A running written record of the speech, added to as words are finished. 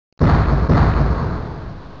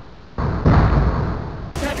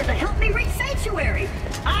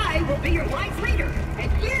be your wise leader,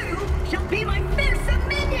 and you shall be my fearsome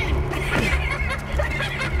minion!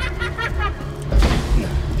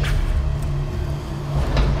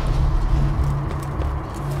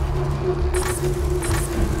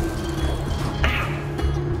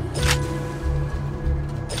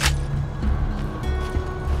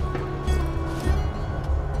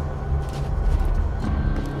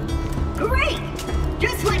 Great!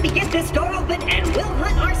 Just let me get this door open and we'll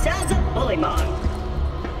hunt ourselves a bullymong.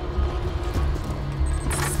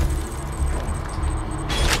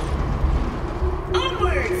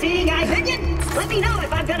 Onward, seeing eye minion! Let me know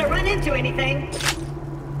if I'm gonna run into anything.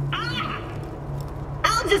 Ah!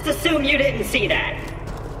 I'll just assume you didn't see that.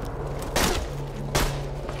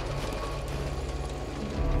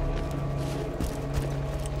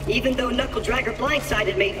 Even though Knuckle Dragger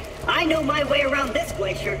blindsided me, I know my way around this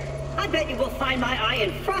glacier. I bet you will find my eye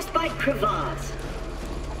in frostbite crevasse.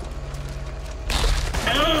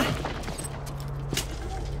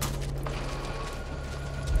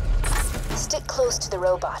 Stick close to the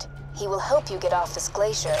robot. He will help you get off this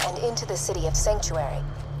glacier and into the city of Sanctuary.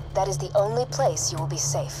 That is the only place you will be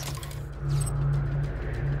safe.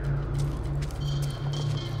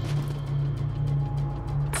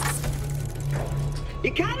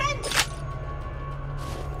 You coming?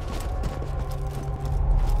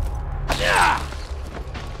 Yeah!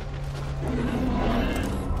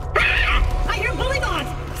 Ah! I hear bullymons!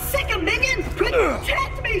 Sick of minions!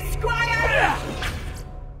 Protect me, Squire!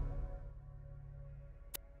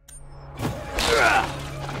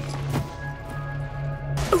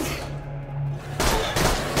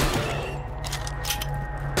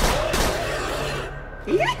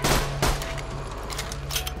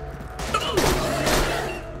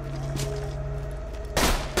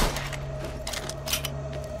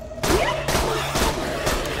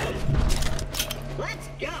 Let's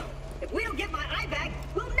go! If we don't get my eye back,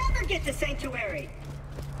 we'll never get to Sanctuary!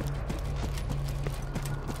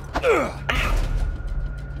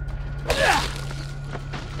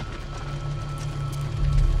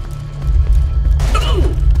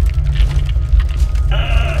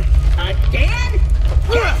 Again?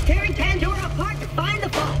 Jack's tearing Pandora apart to find the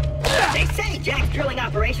fault. They say Jack's drilling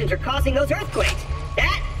operations are causing those earthquakes.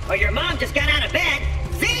 That, or your mom just got out of bed.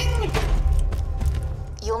 Zing!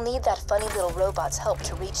 You'll need that funny little robot's help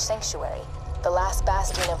to reach Sanctuary, the last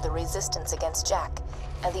bastion of the resistance against Jack,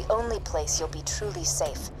 and the only place you'll be truly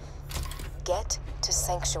safe. Get to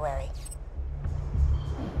Sanctuary.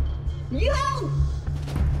 Yo!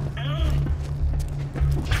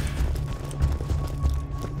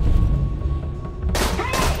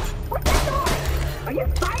 Hey! What's that door? Are you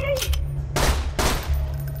fighting?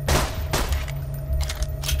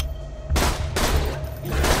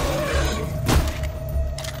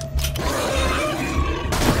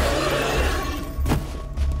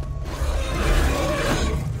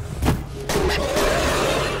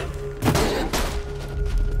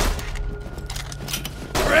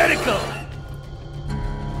 Critical!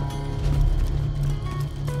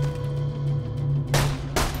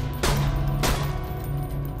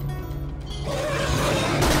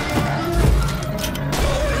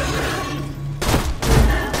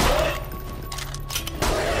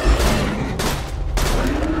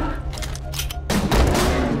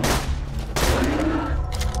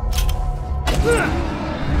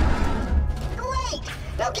 Great!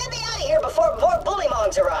 Now get me out of here before more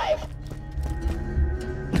bullymongs arrive!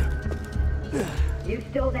 You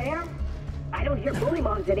still there? I don't hear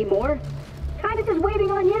bullymongs anymore. Kinda just waiting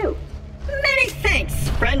on you. Many thanks,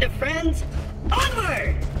 friend of friends.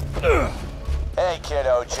 Onward! Hey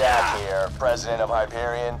kiddo, Jack here, president of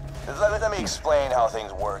Hyperion. Let me explain how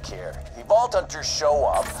things work here. The Vault Hunters show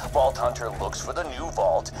up, Vault Hunter looks for the new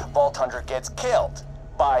vault, Vault Hunter gets killed.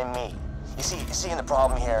 By me. You see the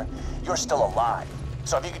problem here? You're still alive.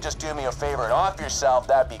 So if you could just do me a favor and off yourself,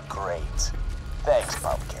 that'd be great. Thanks,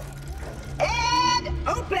 Pumpkin. And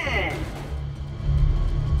open!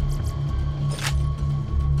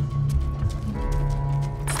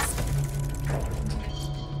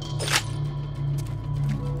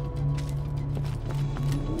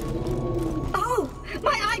 Oh!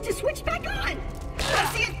 My eye just switched back on! I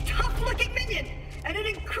see a tough-looking minion and an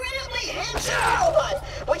incredibly handsome robot,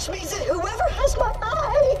 which means that whoever has my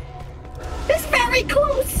eye is very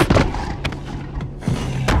close!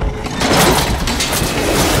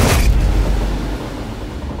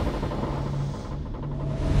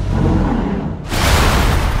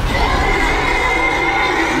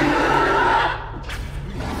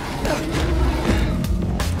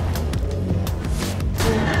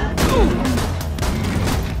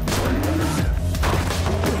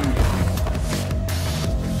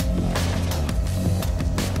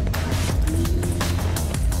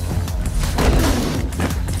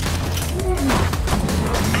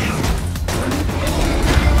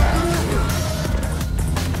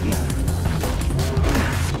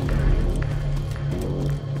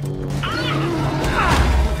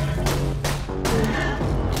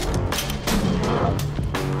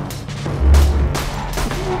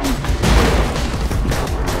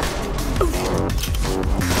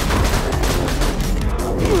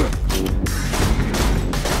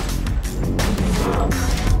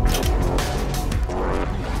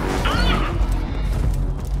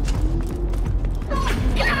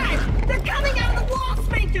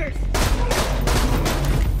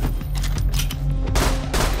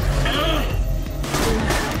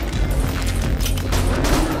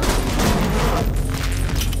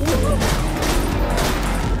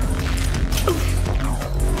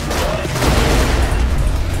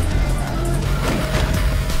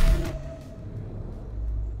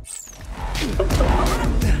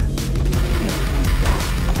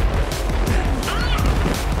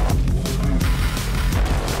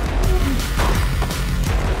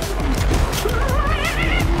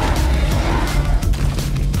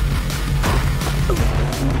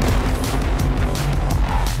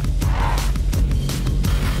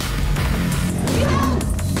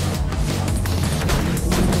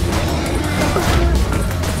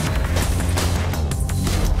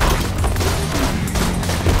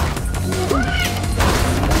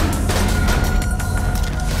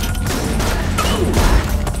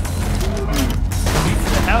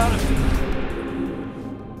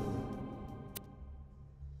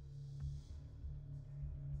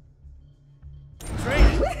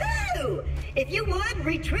 couldn't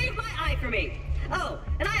retrieve my eye for me. Oh,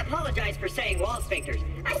 and I apologize for saying wall sphincters.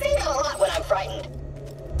 I say that a lot when I'm frightened.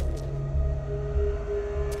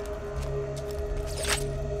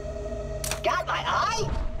 Got my eye?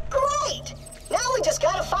 Great! Now we just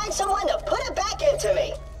gotta find someone to put it back into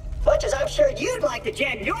me. Much as I'm sure you'd like to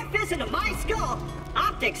jam your fist into my skull,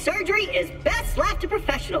 optic surgery is best left to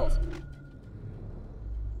professionals.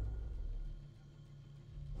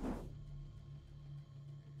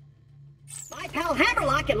 My pal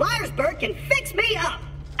Hammerlock in Liarsburg can fix me up.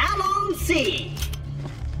 Allons-y.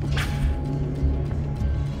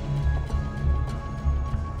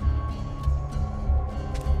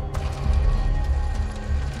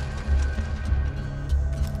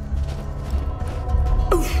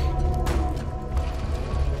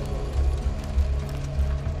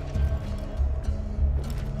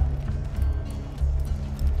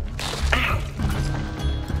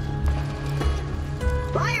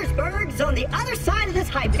 On the other side of this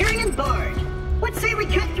Hyperion barge. What say we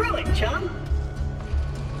cut through it, chum?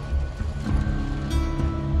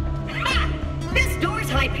 Ha! This door's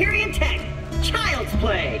Hyperion tech. Child's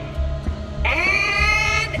play.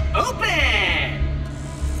 And open!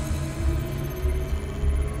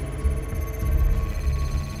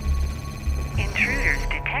 Intruders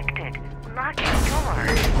detected. Locking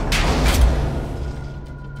door.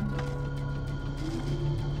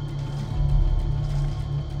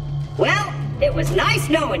 Well, it was nice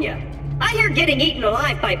knowing you. I hear getting eaten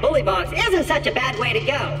alive by bullymongs isn't such a bad way to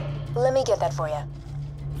go. Let me get that for you.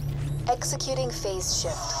 Executing phase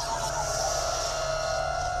shift.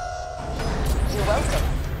 You're welcome.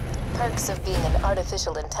 Perks of being an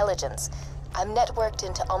artificial intelligence. I'm networked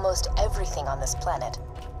into almost everything on this planet.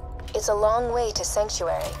 It's a long way to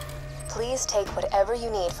Sanctuary. Please take whatever you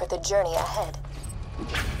need for the journey ahead.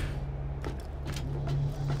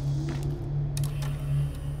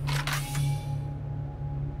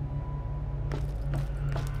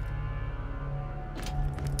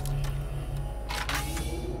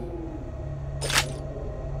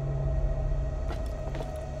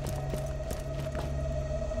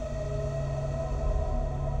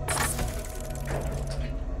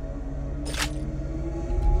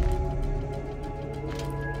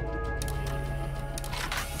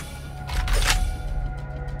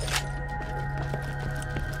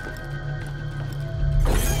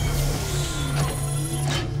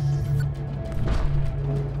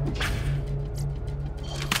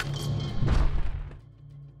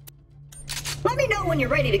 Let me know when you're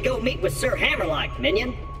ready to go meet with Sir Hammerlock,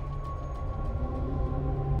 minion.